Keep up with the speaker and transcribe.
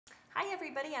Hi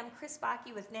everybody, I'm Chris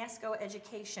Bakke with Nasco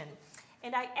Education,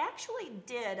 and I actually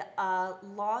did a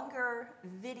longer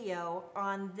video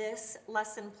on this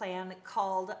lesson plan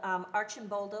called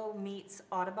Arcimboldo meets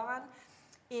Audubon.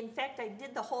 In fact, I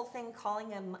did the whole thing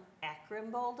calling him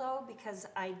Arcimboldo because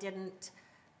I didn't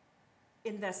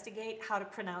investigate how to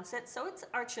pronounce it, so it's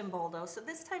Arcimboldo. So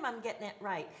this time I'm getting it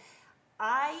right.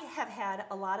 I have had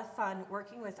a lot of fun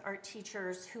working with art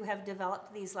teachers who have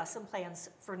developed these lesson plans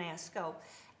for NASCO.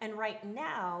 And right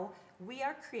now, we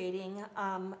are creating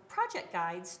project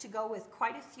guides to go with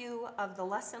quite a few of the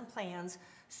lesson plans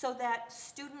so that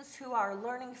students who are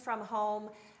learning from home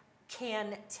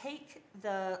can take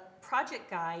the project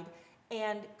guide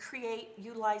and create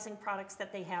utilizing products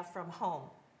that they have from home.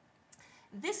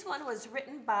 This one was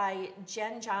written by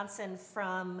Jen Johnson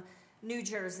from New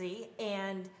Jersey,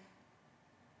 and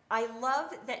I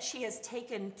love that she has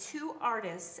taken two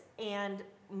artists and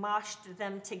moshed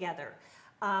them together.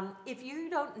 If you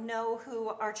don't know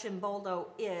who Arcimboldo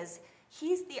is,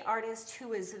 he's the artist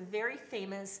who is very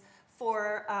famous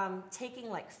for taking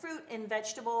like fruit and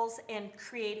vegetables and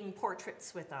creating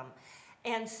portraits with them.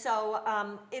 And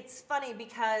so it's funny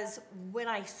because when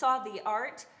I saw the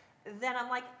art, then I'm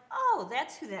like, oh,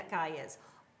 that's who that guy is.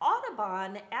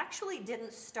 Audubon actually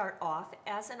didn't start off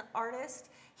as an artist.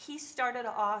 He started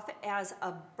off as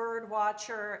a bird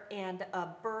watcher and a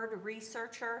bird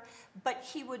researcher, but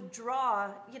he would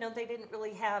draw, you know, they didn't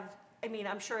really have, I mean,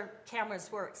 I'm sure cameras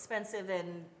were expensive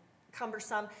and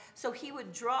cumbersome, so he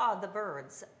would draw the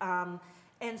birds.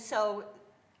 And so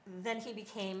then he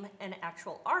became an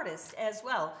actual artist as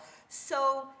well.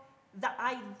 So the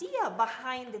idea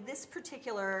behind this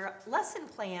particular lesson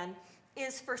plan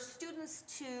is for students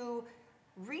to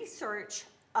research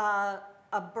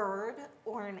a bird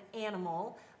or an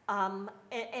animal,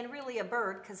 and really a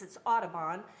bird because it's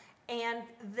Audubon, and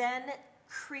then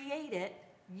create it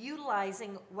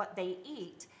utilizing what they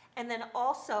eat, and then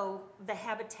also the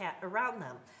habitat around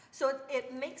them. So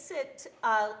it makes it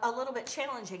a little bit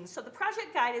challenging. So the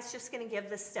project guide is just going to give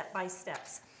the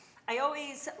step-by-steps. I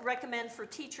always recommend for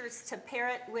teachers to pair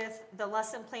it with the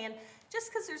lesson plan just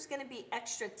because there's going to be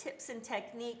extra tips and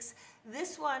techniques.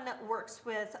 This one works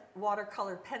with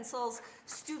watercolor pencils.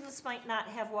 Students might not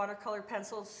have watercolor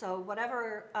pencils, so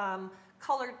whatever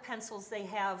colored pencils they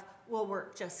have will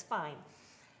work just fine.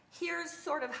 Here's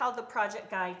sort of how the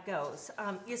project guide goes.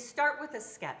 You start with a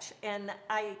sketch, and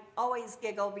I always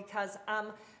giggle because I'm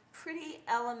pretty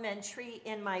elementary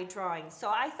in my drawing. So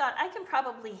I thought I can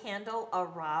probably handle a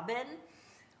robin.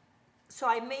 So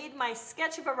I made my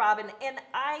sketch of a robin, and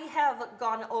I have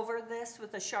gone over this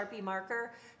with a Sharpie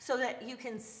marker so that you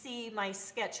can see my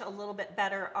sketch a little bit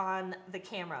better on the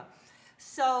camera.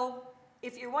 So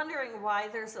if you're wondering why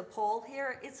there's a pole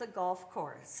here, it's a golf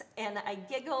course. And I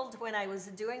giggled when I was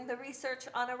doing the research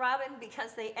on a robin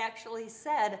because they actually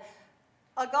said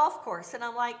a golf course. And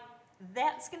I'm like,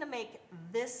 that's gonna make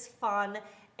this fun,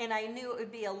 and I knew it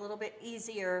would be a little bit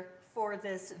easier for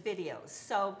this video.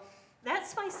 So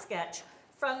that's my sketch.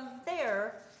 From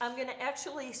there, I'm gonna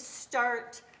actually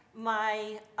start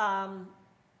my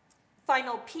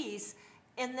final piece,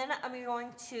 and then I'm going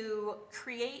to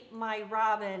create my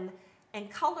robin and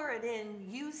color it in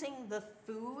using the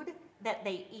food that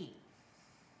they eat.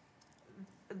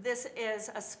 This is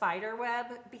a spider web,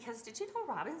 because did you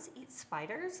know robins eat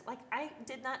spiders? Like, I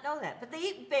did not know that. But they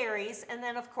eat berries and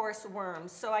then, of course,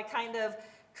 worms. So I kind of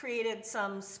created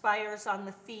some spiders on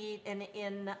the feet and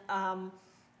in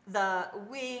the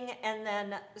wing, and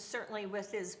then certainly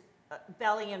with his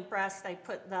belly and breast, I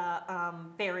put the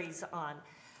berries on.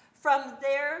 From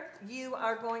there, you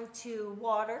are going to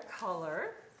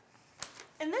watercolor.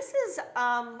 And this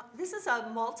is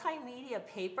a multimedia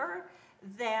paper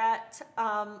that,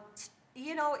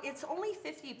 you know, it's only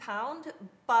 50 pounds,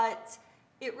 but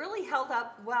it really held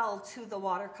up well to the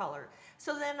watercolor.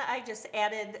 So then I just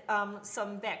added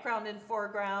some background and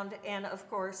foreground, and of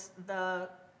course the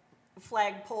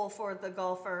flagpole for the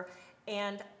golfer,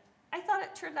 and I thought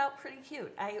it turned out pretty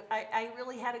cute. I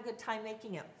really had a good time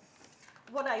making it.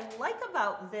 What I like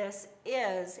about this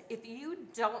is if you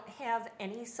don't have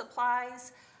any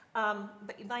supplies,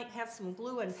 but you might have some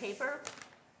glue and paper,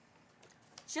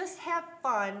 just have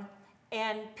fun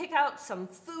and pick out some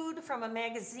food from a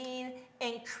magazine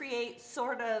and create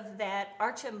sort of that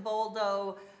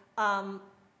Arcimboldo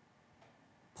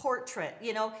portrait.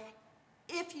 You know,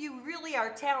 if you really are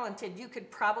talented, you could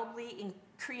probably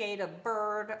create a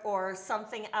bird or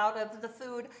something out of the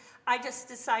food. I just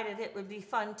decided it would be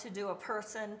fun to do a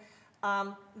person.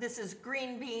 This is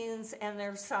green beans, and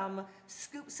there's some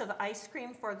scoops of ice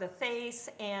cream for the face,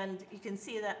 and you can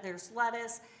see that there's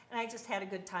lettuce, and I just had a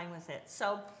good time with it.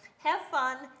 So have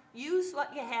fun, use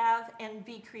what you have, and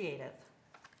be creative.